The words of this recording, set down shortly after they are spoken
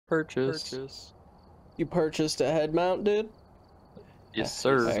Purchase. You purchased a head mount, dude? Yes,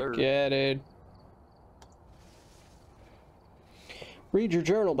 sir. Heck yeah, dude. Read your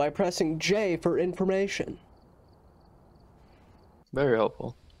journal by pressing J for information. Very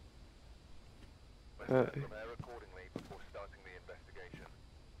helpful. Okay.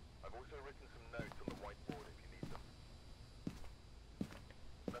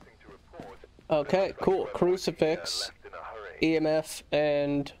 Okay, cool. Crucifix, EMF,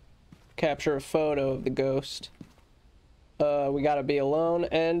 and capture a photo of the ghost. We gotta be alone,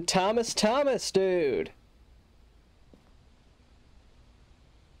 and Thomas, dude!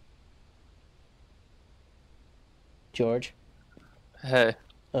 George? Hey.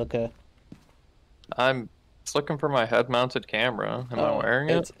 Okay. I'm just looking for my head-mounted camera. Am I wearing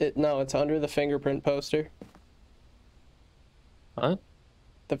it? No, it's under the fingerprint poster. What?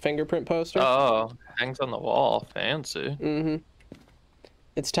 The fingerprint poster? Oh, hangs on the wall. Fancy. Mm-hmm.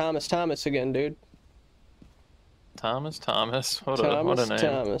 It's Thomas again, dude. Thomas. What a name.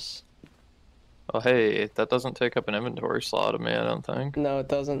 Thomas. Oh, hey, that doesn't take up an inventory slot of me, I don't think. No, it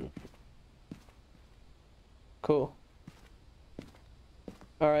doesn't. Cool.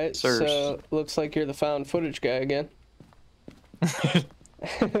 Alright, so looks like you're the found footage guy again.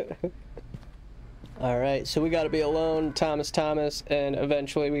 Alright, so we gotta be alone, Thomas, and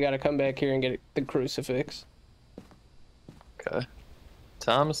eventually we gotta come back here and get the crucifix. Okay.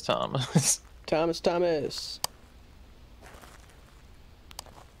 Thomas. Thomas.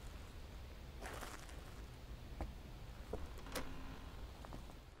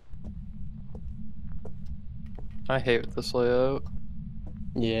 I hate this layout.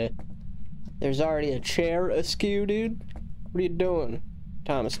 Yeah. There's already a chair askew, dude. What are you doing?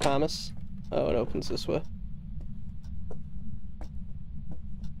 Thomas. Oh, it opens this way.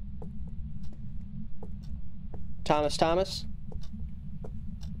 Thomas?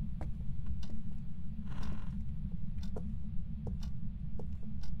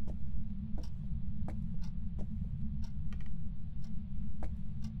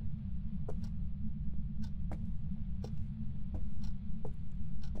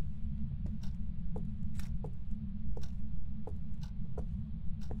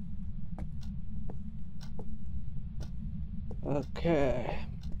 Okay.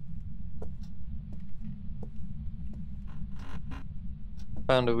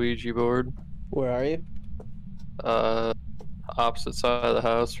 Found a Ouija board. Where are you? Opposite side of the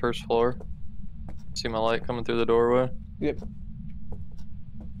house, first floor. See my light coming through the doorway? Yep.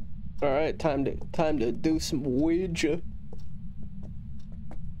 Alright, time to do some Ouija.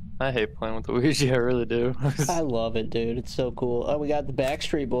 I hate playing with the Ouija, I really do. I love it, dude. It's so cool. Oh, we got the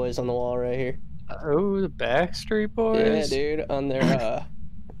Backstreet Boys on the wall right here. Oh, the Backstreet Boys? Yeah, dude, on their,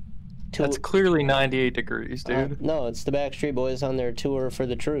 That's clearly 98 degrees, dude. No, it's the Backstreet Boys on their tour for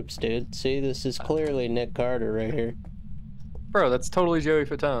the troops, dude. See, this is clearly Nick Carter right here. Bro, that's totally Joey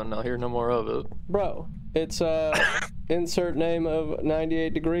Fatone. I'll hear no more of it. Bro, it's, insert name of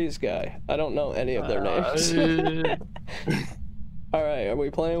 98 Degrees guy. I don't know any of their names. Alright, are we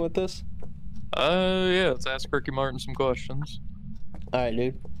playing with this? Yeah, let's ask Ricky Martin some questions. Alright,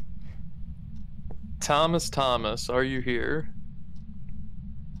 dude. Thomas, are you here?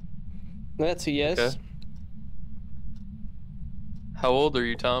 That's a yes. Okay. How old are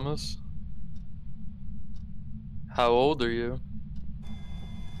you, Thomas? How old are you?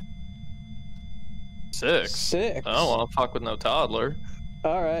 6. 6? I don't want to fuck with no toddler.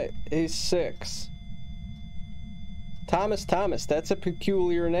 Alright, he's 6. Thomas, that's a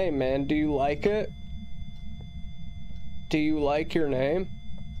peculiar name, man. Do you like it? Do you like your name?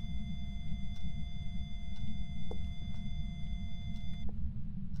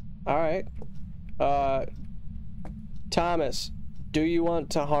 Alright. Thomas, do you want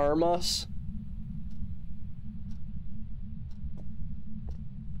to harm us?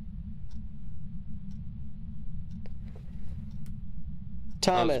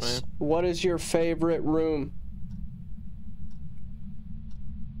 Thomas, what is your favorite room?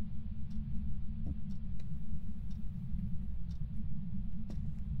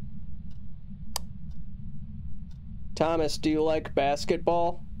 Thomas, do you like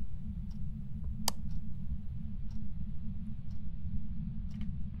basketball?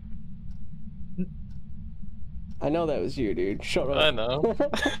 I know that was you, dude. Shut up. I know.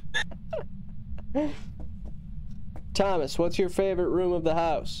 Thomas, what's your favorite room of the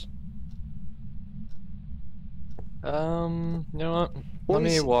house? You know what? Let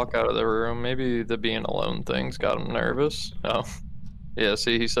me walk out of the room. Maybe the being alone thing's got him nervous. Oh. Yeah,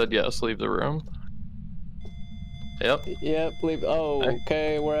 see, he said yes, leave the room. Yep. Yep, leave. Oh,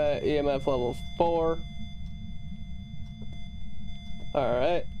 okay, we're at EMF level 4.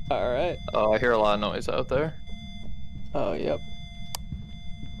 Alright. Alright. Oh, I hear a lot of noise out there. Oh, yep.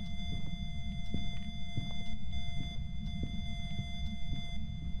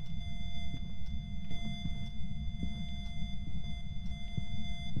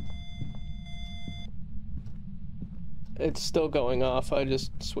 It's still going off, I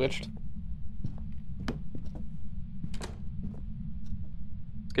just switched.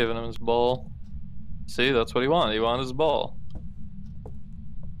 Giving him his ball. See, that's what he wanted. He wanted his ball.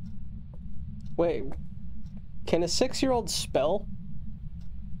 Wait, can a 6-year-old spell?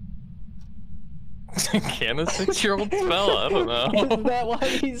 Can a 6-year-old spell? I don't know. Is that why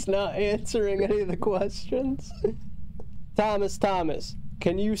he's not answering any of the questions? Thomas,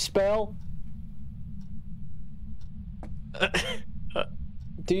 can you spell?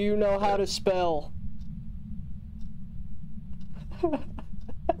 Do you know how to spell?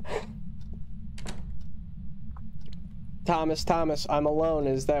 Thomas, I'm alone.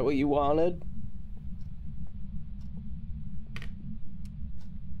 Is that what you wanted?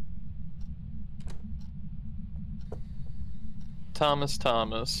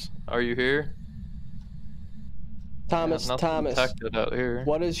 Thomas, are you here? Thomas, detected out here.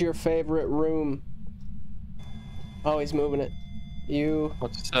 what is your favorite room? Oh, he's moving it. You...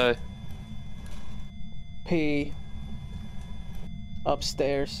 What's it say? P.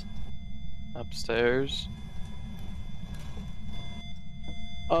 Upstairs. Upstairs.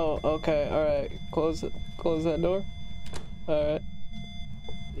 Oh, okay, alright. Close that door. Alright.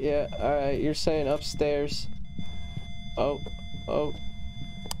 Yeah, alright, you're saying upstairs. Oh.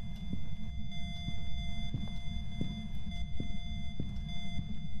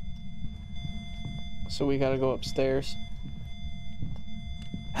 So we gotta go upstairs.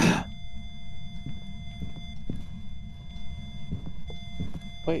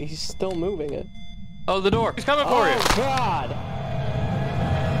 Wait, he's still moving it. Oh, the door. He's coming for you. Oh, God!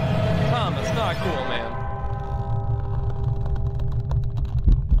 Tom, it's not cool, man.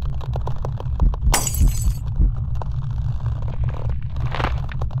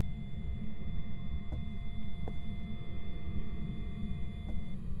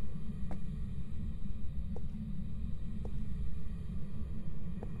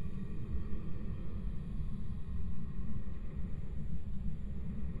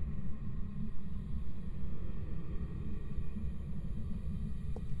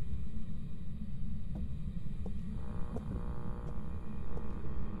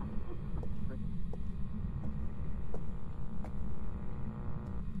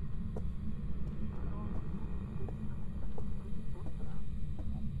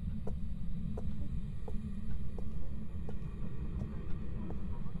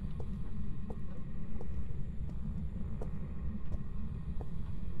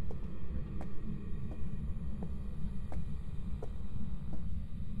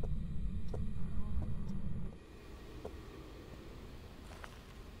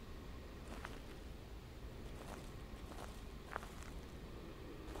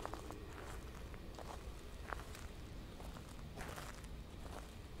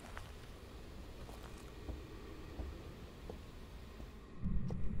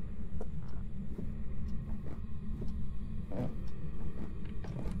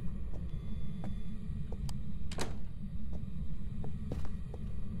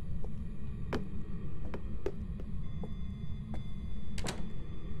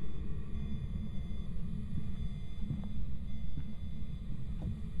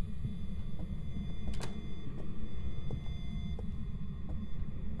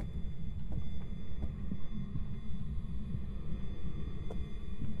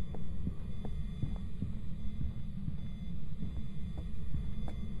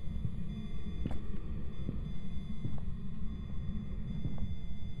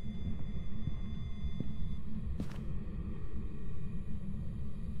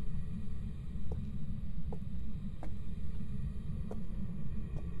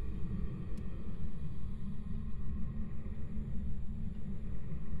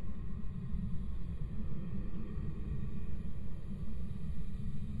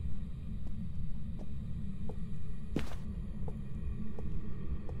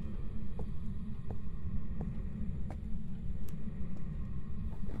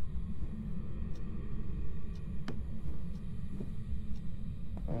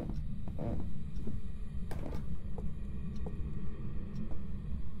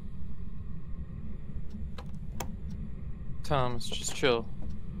 Thomas, just chill.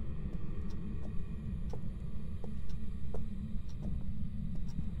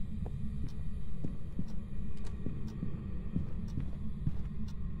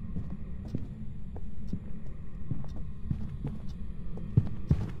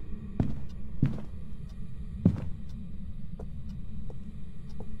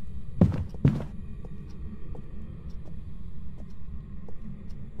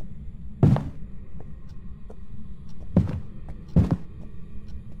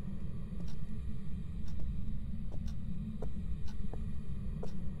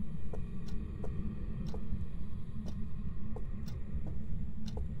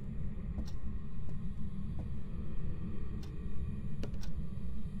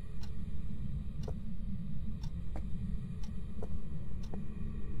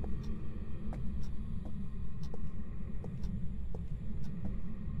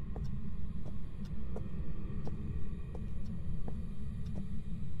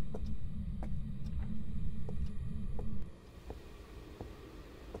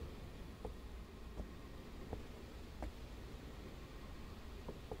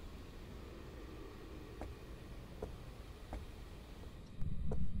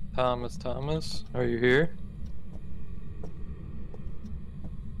 Thomas, are you here?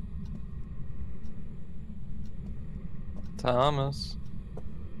 Thomas.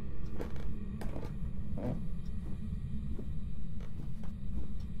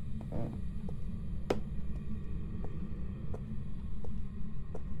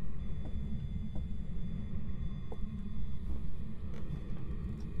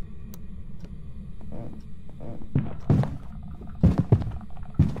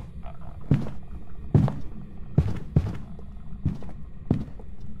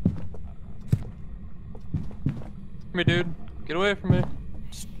 Me, dude. Get away from me.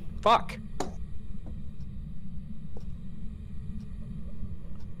 Fuck.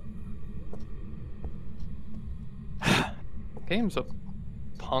 Game's a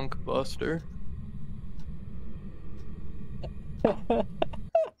punk buster. I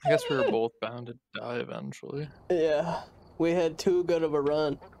guess we were both bound to die eventually. Yeah, we had too good of a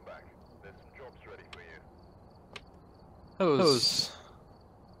run. That was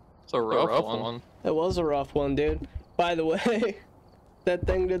it's a rough one. It was a rough one, dude. By the way, that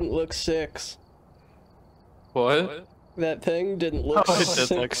thing didn't look 6. What? That thing didn't look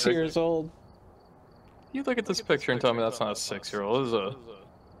 6 years old. You look at this picture and tell me that's not a 6-year-old. It's a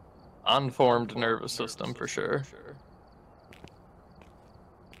unformed nervous system for sure.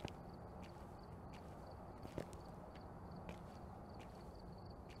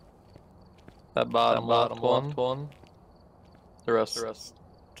 That bottom left one. The rest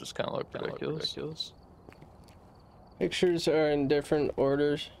just kind of look ridiculous. Pictures are in different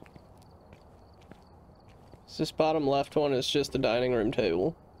orders. This bottom left one is just the dining room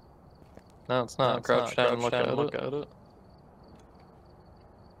table. No, it's not. Crouch down and look at it.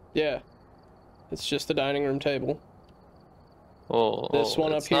 Yeah. It's just the dining room table. Well, this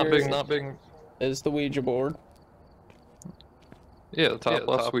one up here not big is the Ouija board. Yeah, the top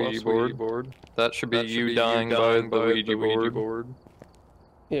left Ouija board. That should be you dying by the Ouija board.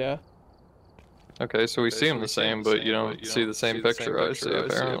 Yeah. Okay, so we see them the same, but you don't see the same picture I see,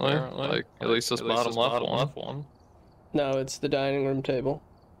 apparently. Like, at least this bottom left one. No, it's the dining room table.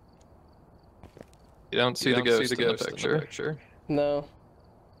 You don't see the ghost in the picture. No.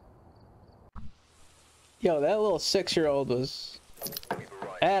 Yo, that little 6-year-old was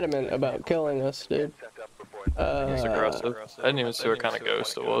adamant about killing us, dude. He's aggressive. I didn't even see what kind of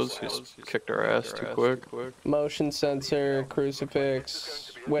ghost it was. He just kicked our ass too quick. Motion sensor,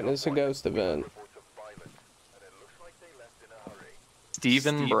 crucifix, witness a ghost event.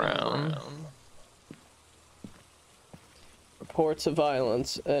 Stephen Brown. Reports of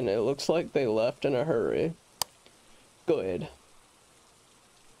violence, and it looks like they left in a hurry. Good.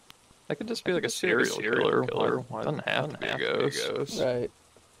 That could just be like a serial killer. It doesn't have to be a ghost. Right.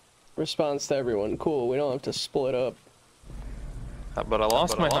 Response to everyone. Cool, we don't have to split up. But I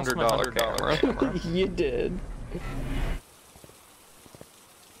lost my $100 camera. You did.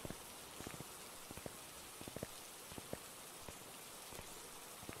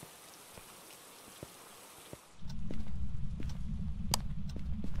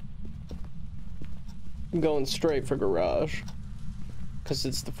 I'm going straight for garage, because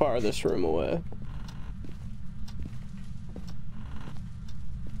it's the farthest room away.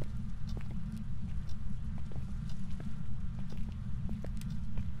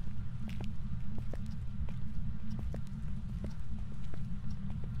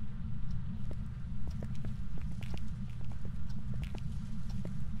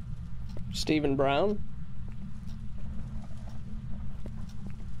 Stephen Brown?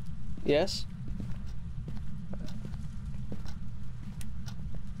 Yes?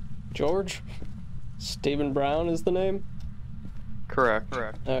 George? Stephen Brown is the name? Correct.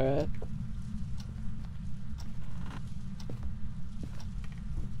 Alright.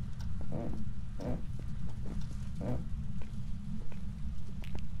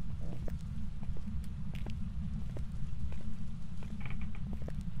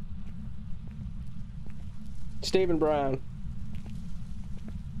 Stephen Brown.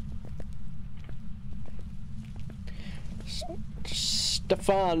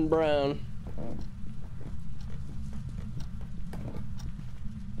 Stefan Brown.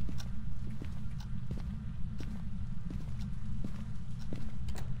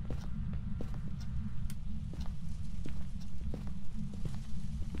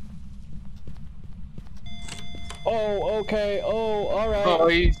 Oh, okay. Oh, alright. Oh,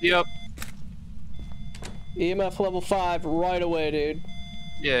 yep. EMF level 5 right away, dude.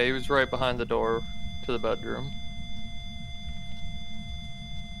 Yeah, he was right behind the door to the bedroom.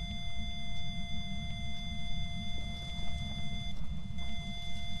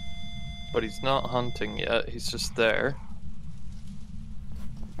 But he's not hunting yet, he's just there.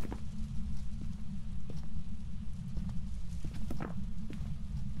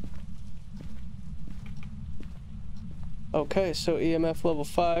 Okay, so EMF level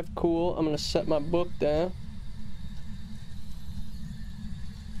 5, cool. I'm gonna set my book down.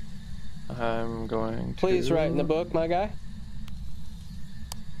 I'm going to... Please write in the book, my guy.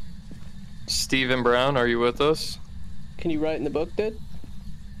 Stephen Brown, are you with us? Can you write in the book, dude?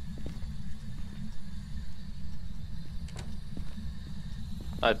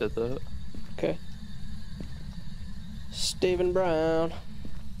 I did that. Okay. Stephen Brown.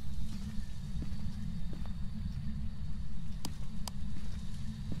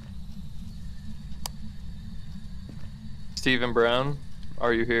 Stephen Brown,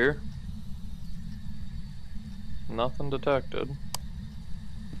 are you here? Nothing detected.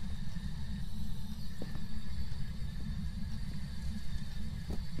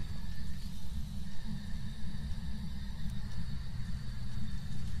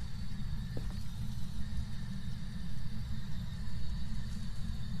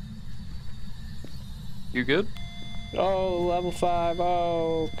 You good? Oh, level 5.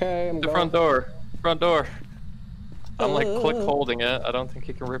 Oh, okay. I'm The going. front door. Front door. I'm like click holding it. I don't think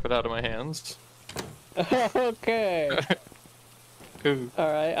he can rip it out of my hands. Okay. Ooh.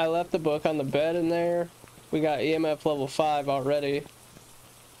 Alright, I left the book on the bed in there. We got EMF level 5 already.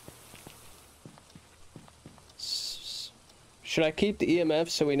 Should I keep the EMF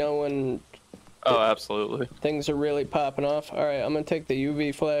so we know when... Oh, absolutely. Things are really popping off? Alright, I'm gonna take the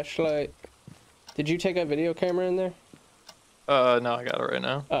UV flashlight. Did you take a video camera in there? No, I got it right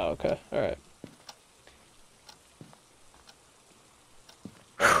now. Oh, okay. Alright.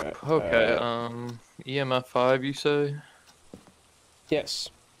 Okay, EMF 5, you say? Yes.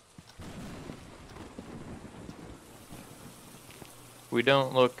 We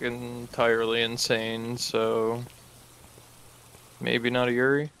don't look entirely insane, so... Maybe not a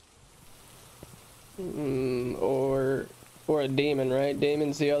Yuri? Or a demon, right?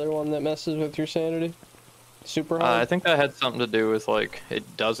 Demon's the other one that messes with your sanity? Super hard? I think that had something to do with, like,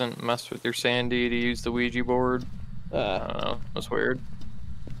 it doesn't mess with your sanity to use the Ouija board. I don't know, that's weird.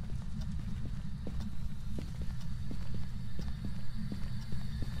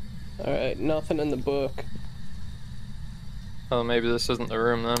 Alright, nothing in the book. Oh, maybe this isn't the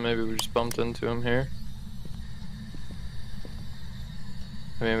room then, maybe we just bumped into him here.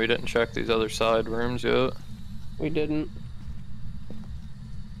 I mean, we didn't check these other side rooms yet. We didn't.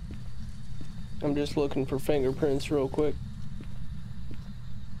 I'm just looking for fingerprints real quick.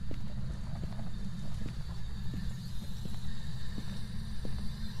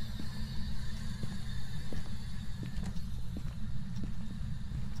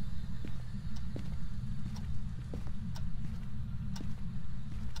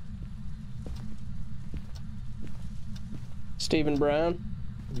 Stephen Brown?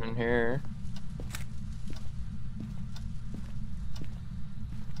 I'm in here.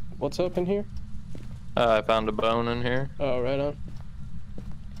 What's up in here? I found a bone in here. Oh, right on.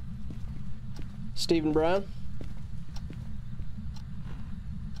 Stephen Brown?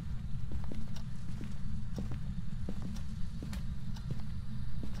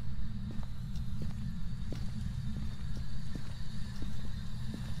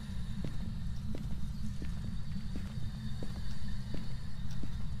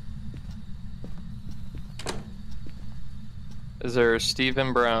 Is there a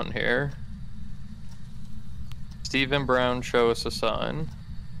Stephen Brown here? Stephen Brown, show us a sign.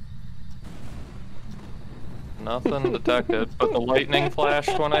 Nothing detected, but the lightning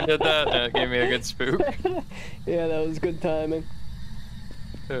flashed when I did that, and it gave me a good spook. Yeah, that was good timing.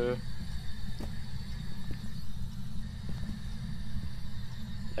 I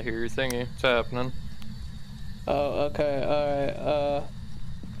hear your thingy. What's happening? Oh, okay, alright,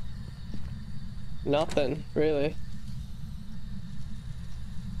 nothing, really.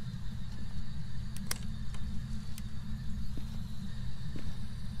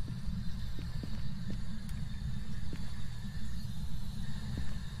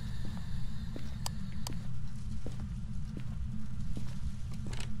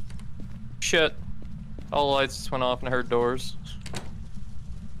 Shit. All the lights just went off and I heard doors.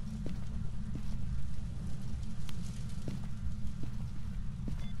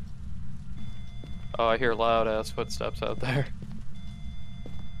 Oh, I hear loud ass footsteps out there.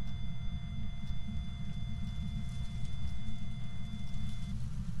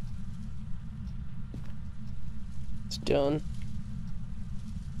 It's done.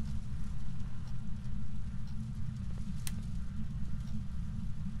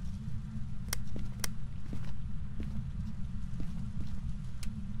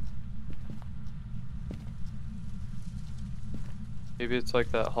 Maybe it's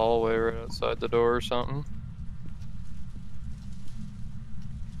like that hallway right outside the door or something.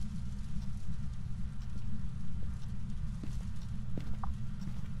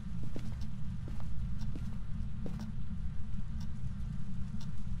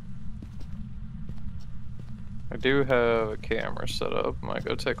 I do have a camera set up. Might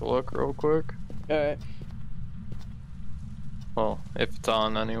go take a look real quick. Alright. Well, if it's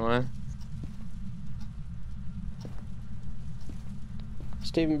on anyway.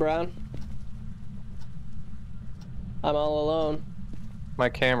 Stephen Brown? I'm all alone. My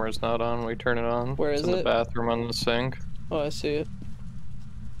camera's not on. We turn it on. Where is it's in it? the bathroom on the sink. Oh, I see it.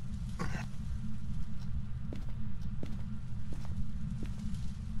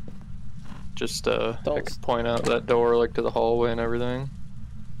 Just I could point out that door like to the hallway and everything.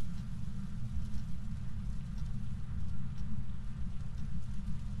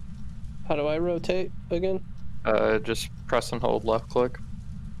 How do I rotate again? Just press and hold left click.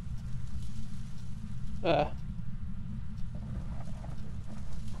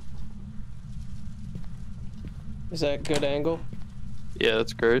 Is that a good angle? Yeah,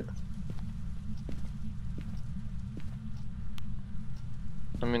 that's great.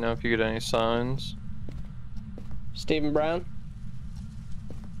 Let me know if you get any signs. Stephen Brown?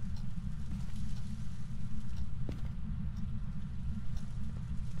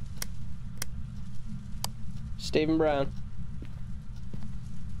 Stephen Brown.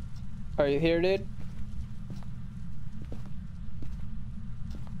 Are you here, dude?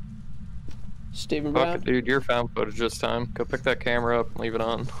 Stephen Brown? Fuck it, dude, you're found footage this time. Go pick that camera up and leave it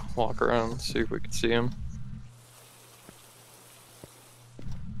on. Walk around, see if we can see him.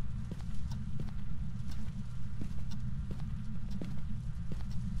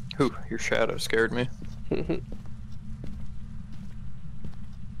 Ooh, your shadow scared me.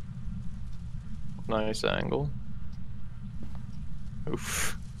 Nice angle.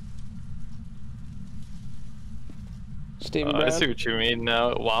 Oof. Stephen Brown? I see what you mean now.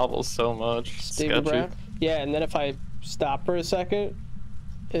 It wobbles so much. Stephen Sketchy. Brown? Yeah, and then if I stop for a second,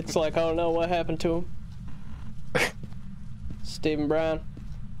 it's like, I don't know what happened to him. Stephen Brown.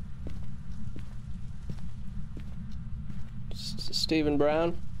 Stephen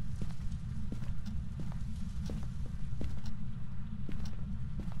Brown.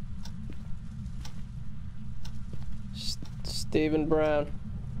 Stephen Brown.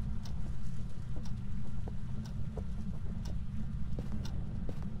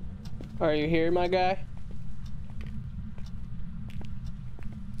 Are you here, my guy?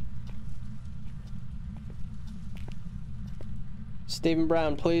 Stephen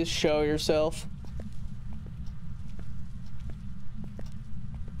Brown, please show yourself.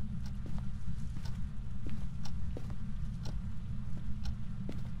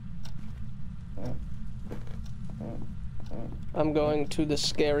 I'm going to the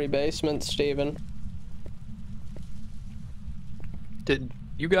scary basement, Stephen. Did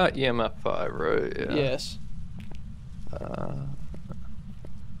you got EMF 5, right? Yeah. Yes.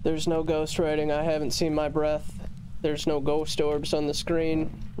 There's no ghost writing. I haven't seen my breath. There's no ghost orbs on the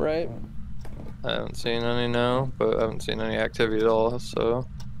screen, right? I haven't seen any now, but I haven't seen any activity at all, so.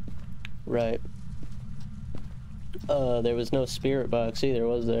 Right. There was no spirit box either,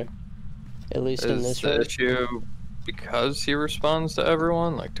 was there? At least in this room. Is the issue because he responds to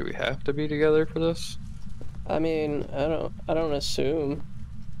everyone? Like, do we have to be together for this? I mean, I don't assume.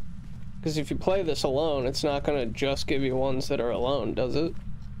 Because if you play this alone, it's not gonna just give you ones that are alone, does it?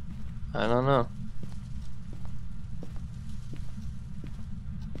 I don't know.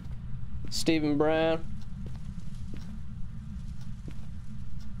 Stephen Brown.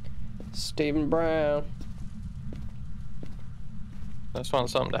 Stephen Brown. I just want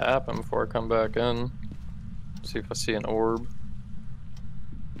something to happen before I come back in. See if I see an orb.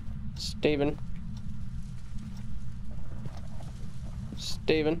 Stephen.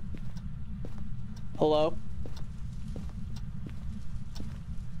 Stephen. Hello?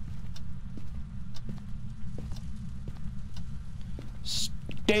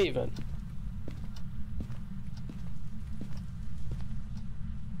 Stephen.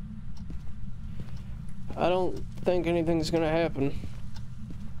 I don't think anything's gonna happen.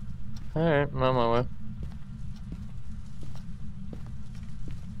 Alright, I'm on my way.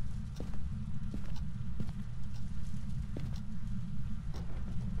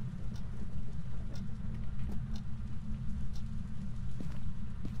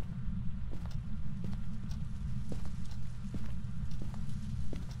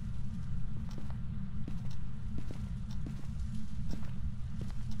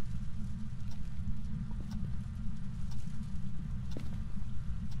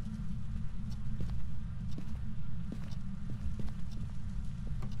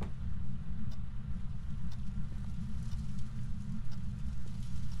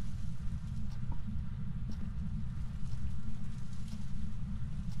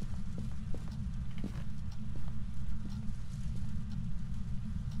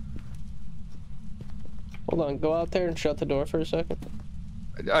 Hold on, go out there and shut the door for a second.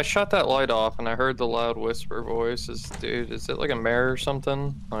 I shut that light off and I heard the loud whisper voice. Dude, is it like a mirror or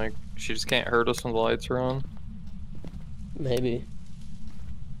something? Like, she just can't hurt us when the lights are on? Maybe.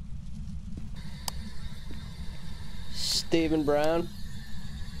 Stephen Brown.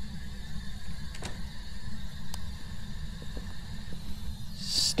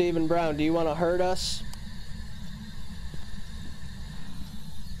 Stephen Brown, do you want to hurt us?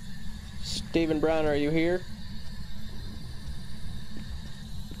 Stephen Brown, are you here?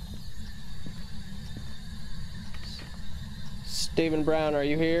 Stephen Brown, are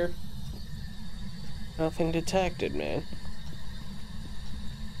you here? Nothing detected, man.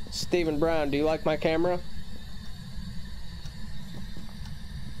 Stephen Brown, do you like my camera?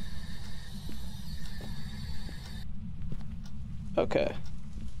 Okay.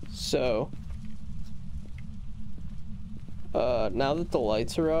 So, now that the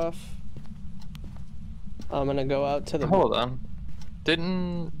lights are off, I'm gonna go out to the... Hold on.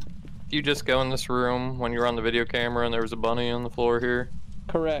 Didn't you just go in this room when you were on the video camera and there was a bunny on the floor here?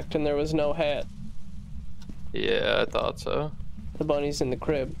 Correct, and there was no hat. Yeah, I thought so. The bunny's in the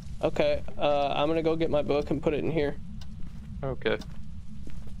crib. Okay, I'm gonna go get my book and put it in here. Okay.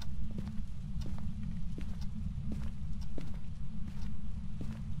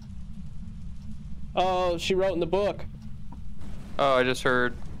 Oh, she wrote in the book. Oh, I just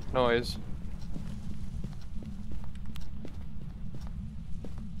heard noise.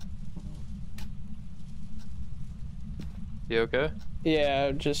 You okay?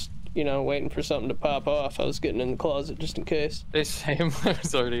 Yeah, just, you know, waiting for something to pop off. I was getting in the closet just in case. They same. I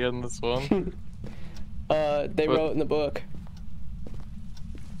was already in this one. They wrote in the book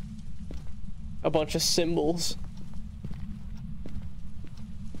a bunch of symbols.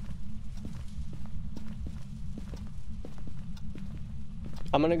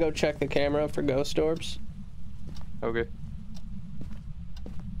 I'm gonna go check the camera for ghost orbs. Okay.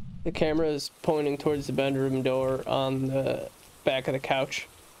 The camera is pointing towards the bedroom door on the back of the couch.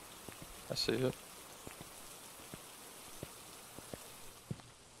 I see it.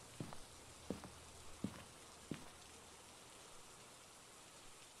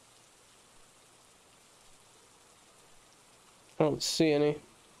 I don't see any.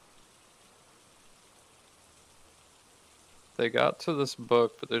 They got to this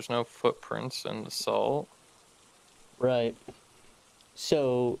book, but there's no footprints in the salt. Right.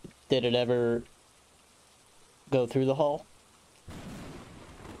 So, did it ever go through the hall?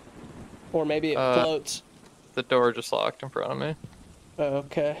 Or maybe it floats. The door just locked in front of me.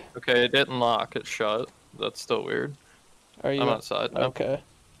 Okay. Okay, it didn't lock, it shut. That's still weird. Are you I'm outside now. Okay.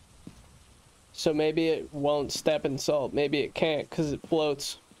 So maybe it won't step in salt. Maybe it can't because it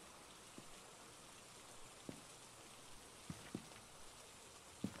floats.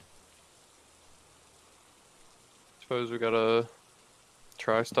 Suppose we gotta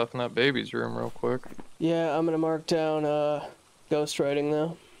try stuff in that baby's room real quick. Yeah, I'm gonna mark down ghostwriting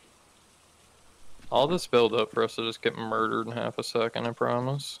though. All this build up for us to just get murdered in half a second, I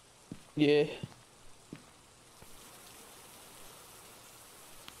promise. Yeah.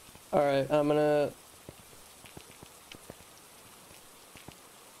 Alright, I'm gonna...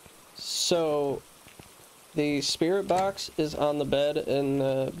 So, the spirit box is on the bed in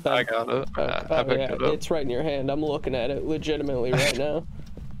the bed. I got it. I picked it up. It's right in your hand. I'm looking at it legitimately right now.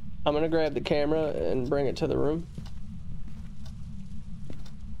 I'm gonna grab the camera and bring it to the room.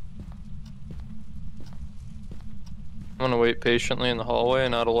 I'm gonna wait patiently in the hallway,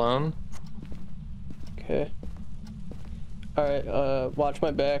 not alone. Okay. Alright, watch my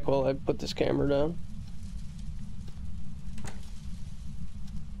back while I put this camera down.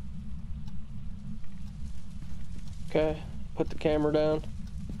 Okay, put the camera down.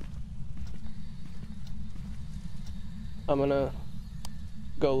 I'm gonna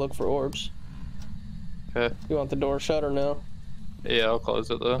go look for orbs. Okay. You want the door shut or no? Yeah, I'll close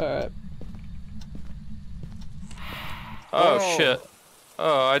it though. Alright. Oh shit.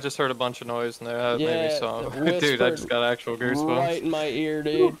 Oh, I just heard a bunch of noise in there. That made me so... Dude, I just got actual goosebumps. Right in my ear,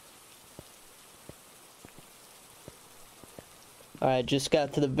 dude. Alright, just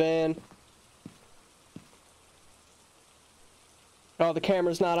got to the van. Oh, the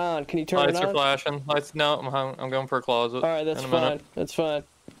camera's not on. Can you turn it on? Lights are flashing. Lights... No, I'm going for a closet. Alright, that's fine. That's fine.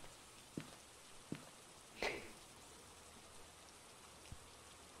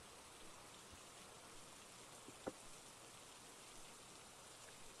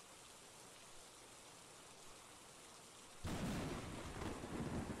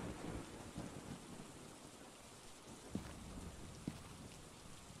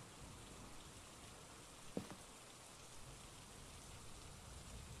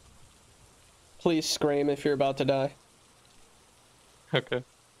 Please scream if you're about to die. Okay.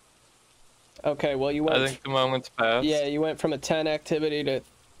 Okay, well you went... I think the moment's passed. Yeah, you went from a 10 activity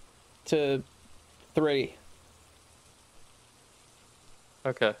to 3.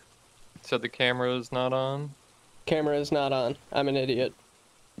 Okay. So the camera is not on? Camera is not on. I'm an idiot.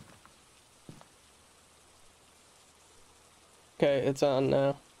 Okay, it's on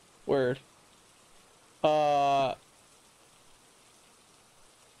now. Word. I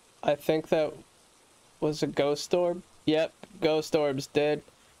think that was a ghost orb. Yep, ghost orb's dead.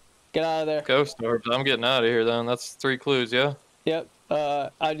 Get out of there. Ghost orbs. I'm getting out of here then. That's 3 clues, yeah? Yep. I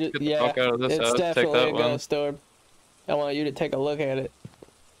just... Get the Yeah, fuck out of this it's house. definitely Take that a one. ghost orb. I want you to take a look at it.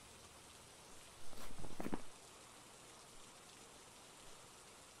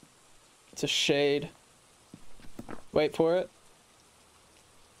 It's a shade. Wait for it.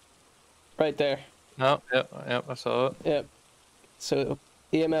 Right there. No, yep, I saw it. Yep. So,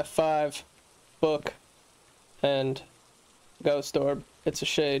 EMF 5, book, and ghost orb. It's a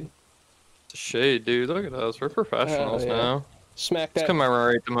shade. It's a shade, dude. Look at us. We're professionals now. Smack that. Let's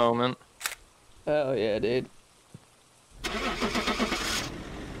commemorate the moment. Oh, yeah, dude.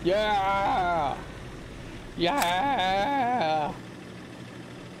 Yeah! Yeah!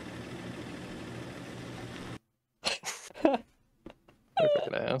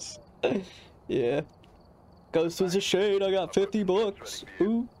 Fucking ass. Yeah. Ghost was a shade. I got 50 books.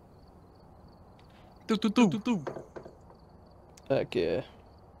 Ooh. Heck yeah.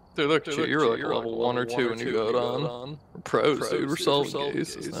 Dude, look, you're like level 1 or 2 when you got on. We're pros, dude. We're solving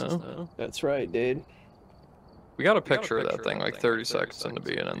cases now. That's right, dude. We got a picture of that thing like 30 seconds into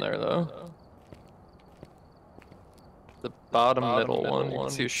being in there, though. The bottom middle one, you can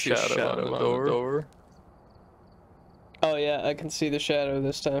see a shadow on the door. Oh yeah, I can see the shadow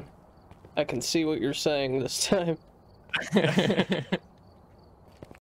this time. I can see what you're saying this time.